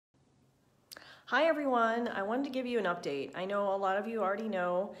Hi everyone, I wanted to give you an update. I know a lot of you already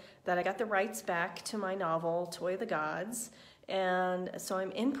know that I got the rights back to my novel, Toy of the Gods, and so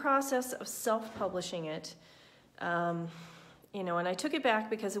I'm in process of self-publishing it. And I took it back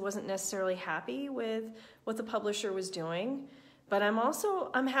because it wasn't necessarily happy with what the publisher was doing, but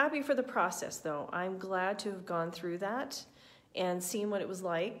I'm happy for the process though. I'm glad to have gone through that and seen what it was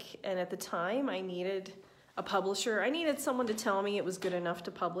like, and at the time I needed a publisher. I needed someone to tell me it was good enough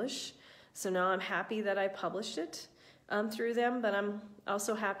to publish. So now I'm happy that I published it through them, but I'm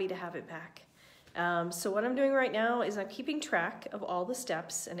also happy to have it back. So what I'm doing right now is I'm keeping track of all the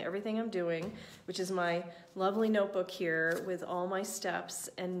steps and everything I'm doing, which is my lovely notebook here with all my steps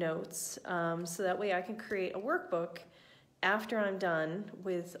and notes. So that way I can create a workbook after I'm done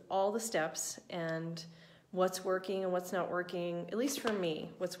with all the steps and what's working and what's not working, at least for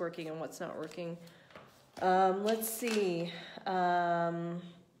me, what's working and what's not working. Let's see.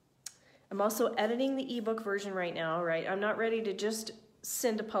 I'm also editing the ebook version right now, right? I'm not ready to just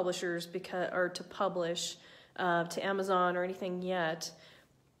send to publishers or to publish to Amazon or anything yet,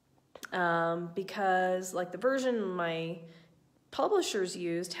 because like the version my publishers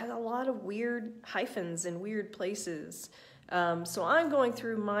used had a lot of weird hyphens in weird places. So I'm going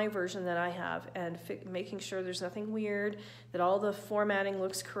through my version that I have and making sure there's nothing weird, that all the formatting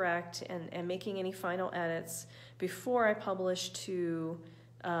looks correct, and making any final edits before I publish to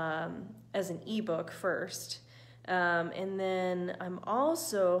as an ebook first. And then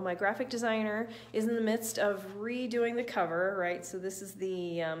my graphic designer is in the midst of redoing the cover, right? So this is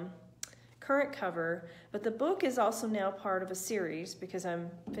the current cover, but the book is also now part of a series because I'm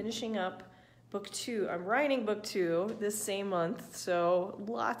finishing up book 2. I'm writing book 2 this same month, so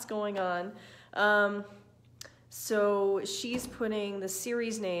lots going on. So she's putting the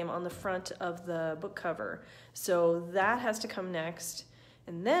series name on the front of the book cover. So that has to come next.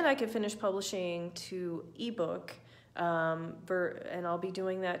 And then I can finish publishing to ebook, and I'll be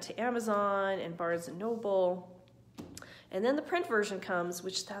doing that to Amazon and Barnes & Noble. And then the print version comes,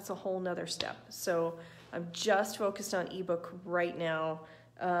 which that's a whole nother step. So I'm just focused on ebook right now.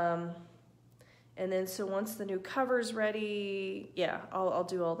 And then so once the new cover's ready, yeah, I'll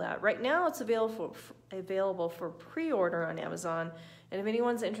do all that. Right now it's available for pre-order on Amazon. And if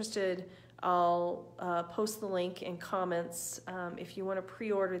anyone's interested, I'll post the link in comments if you want to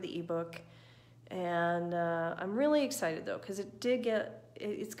pre-order the ebook. And I'm really excited though, because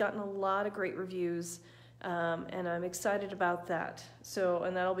it's gotten a lot of great reviews, and I'm excited about that.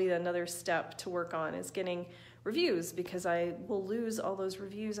 And that'll be another step to work on, is getting reviews, because I will lose all those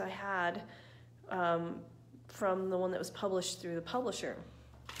reviews I had from the one that was published through the publisher.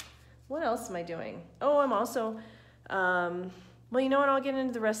 What else am I doing? Oh, I'm also, well, you know what, I'll get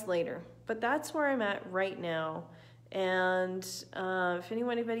into the rest later. But that's where I'm at right now. And if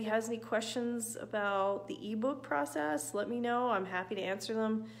anybody has any questions about the ebook process, let me know. I'm happy to answer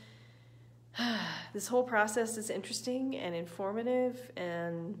them. This whole process is interesting and informative,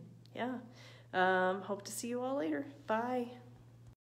 and yeah. Hope to see you all later. Bye.